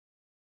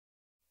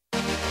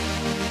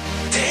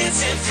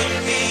dancing for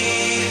me.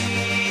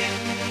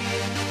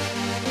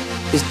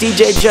 It's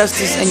DJ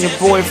Justice and your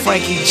boy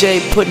Frankie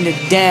J putting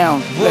it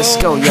down. Let's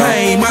go, y'all.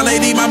 Hey, my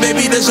lady, my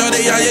baby, the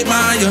shorty I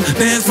admire.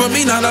 Dance for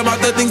me, not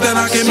about the things that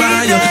I can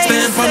buy you.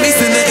 Stand for me,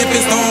 send it if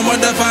it's storm or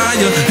the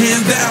fire.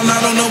 Hands down,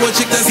 I don't know what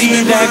chick that's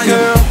even that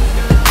girl,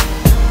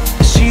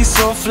 she's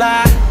so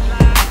fly.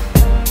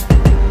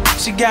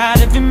 She got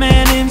every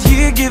man in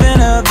here giving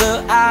her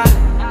the eye.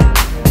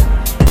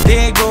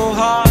 They go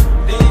hard,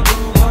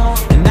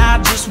 and I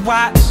just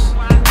watch.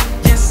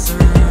 Yes, sir.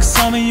 Cause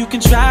on me you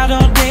can try it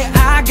all day.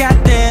 I got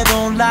that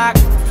on lock.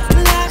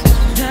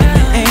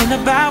 Ain't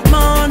about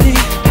money,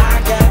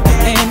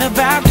 ain't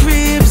about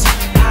cribs.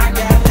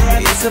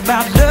 It's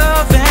about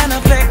love and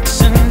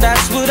affection.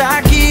 That's what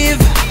I give.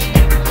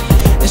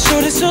 And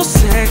shorty's so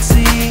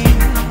sexy,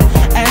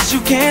 as you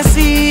can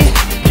see.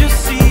 You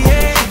see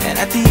it. And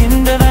at the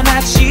end of the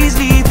night, she's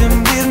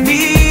leaving with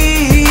me.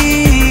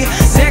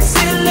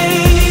 Sexy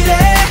lady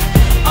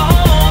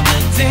on the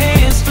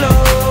dance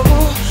floor,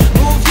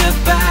 move your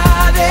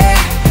body,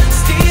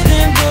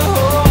 stealing the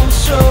whole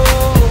show.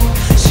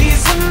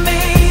 She's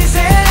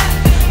amazing,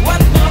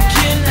 what more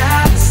can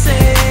I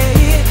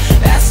say?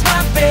 That's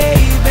my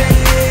baby.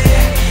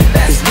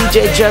 That's It's DJ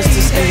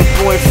Justice and your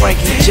boy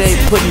Frankie J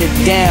putting it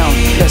down.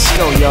 Let's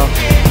go, y'all.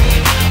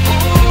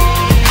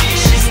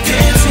 She's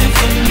dancing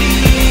for me.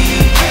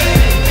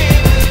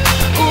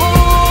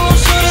 Ooh,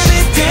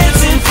 she's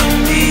dancing for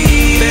me.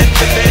 She's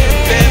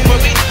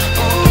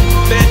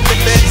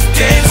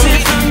dancing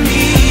for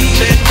me.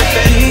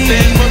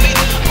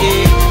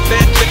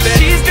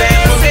 She's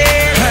dancing.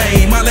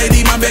 Hey, my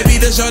lady, my baby,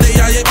 the shorty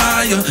I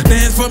admire.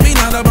 Dance for me,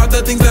 not about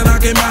the things that I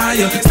can buy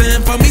you.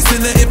 Stand for me,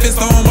 send it if it's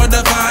storm or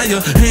the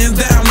fire. Hands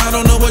down, I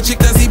don't know what chick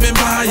that's even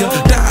fire.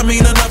 I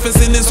mean enough is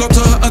in this sort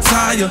of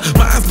attire.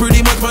 Mine's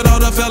pretty much, but all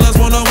the fellas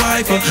wanna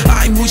wife her.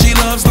 I'm who she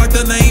loves, like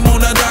the name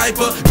on a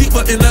diaper. Keep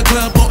her in the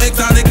club, more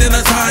exotic than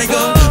a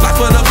tiger. Like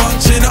for the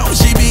function, oh,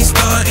 she be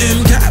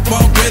stunting.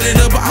 Catwalk, ready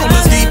to ball,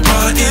 let's keep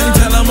punting.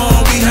 Tell them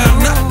all we have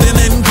nothing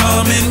in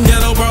common.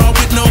 Ghetto brawl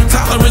with no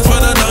tolerance for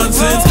the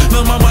nonsense.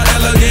 Lil' mama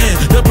elegant,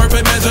 the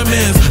perfect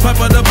measurements. Fight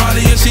for the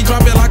body and she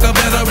drop it like a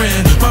veteran.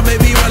 My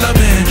baby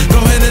relevant,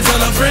 go ahead and tell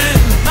a friend.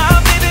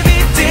 My baby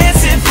be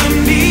dancing for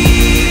me.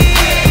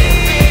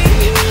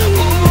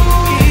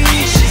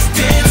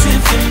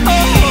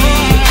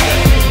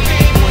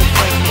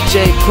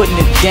 Jay putting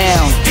it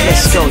down.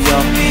 Let's go,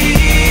 y'all.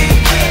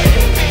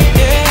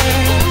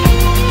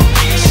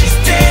 She's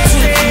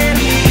dancing for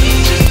me.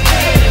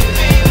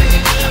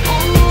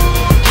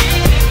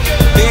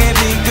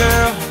 Baby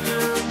girl,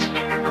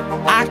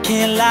 I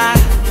can't lie.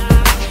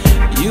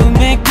 You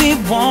make me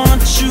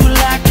want you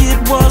like it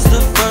was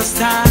the first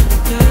time.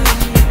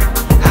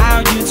 How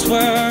you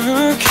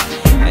twerk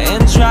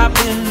and drop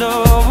it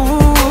low.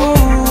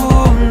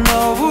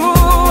 No,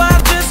 I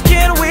just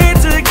can't wait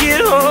to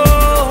get home.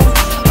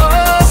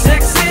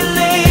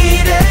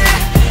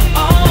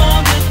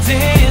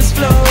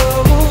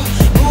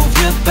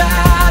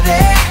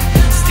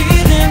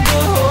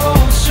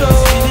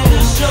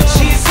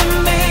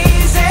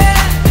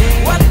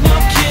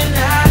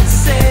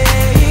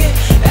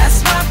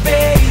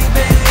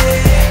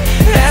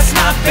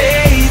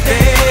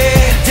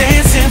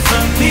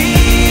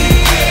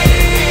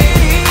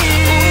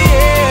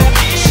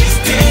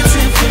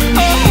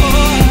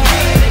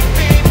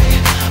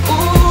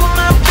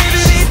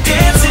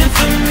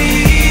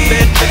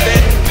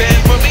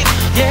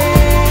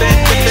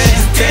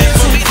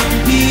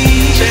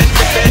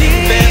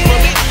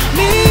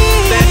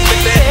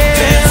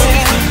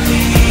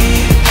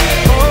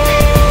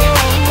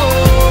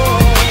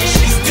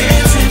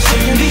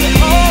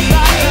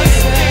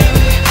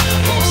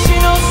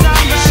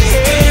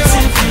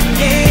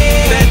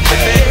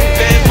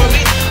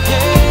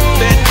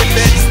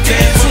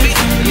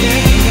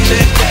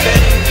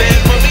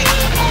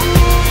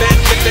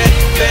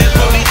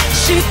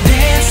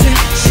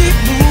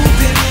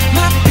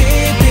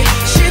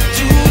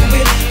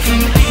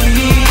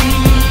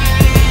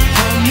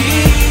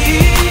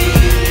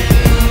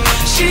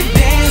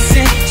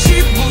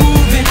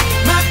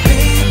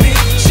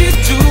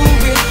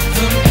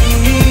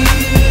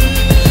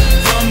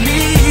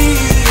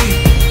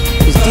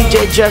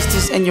 DJ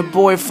Justice and your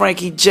boy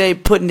Frankie J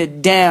putting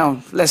it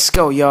down. Let's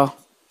go, y'all.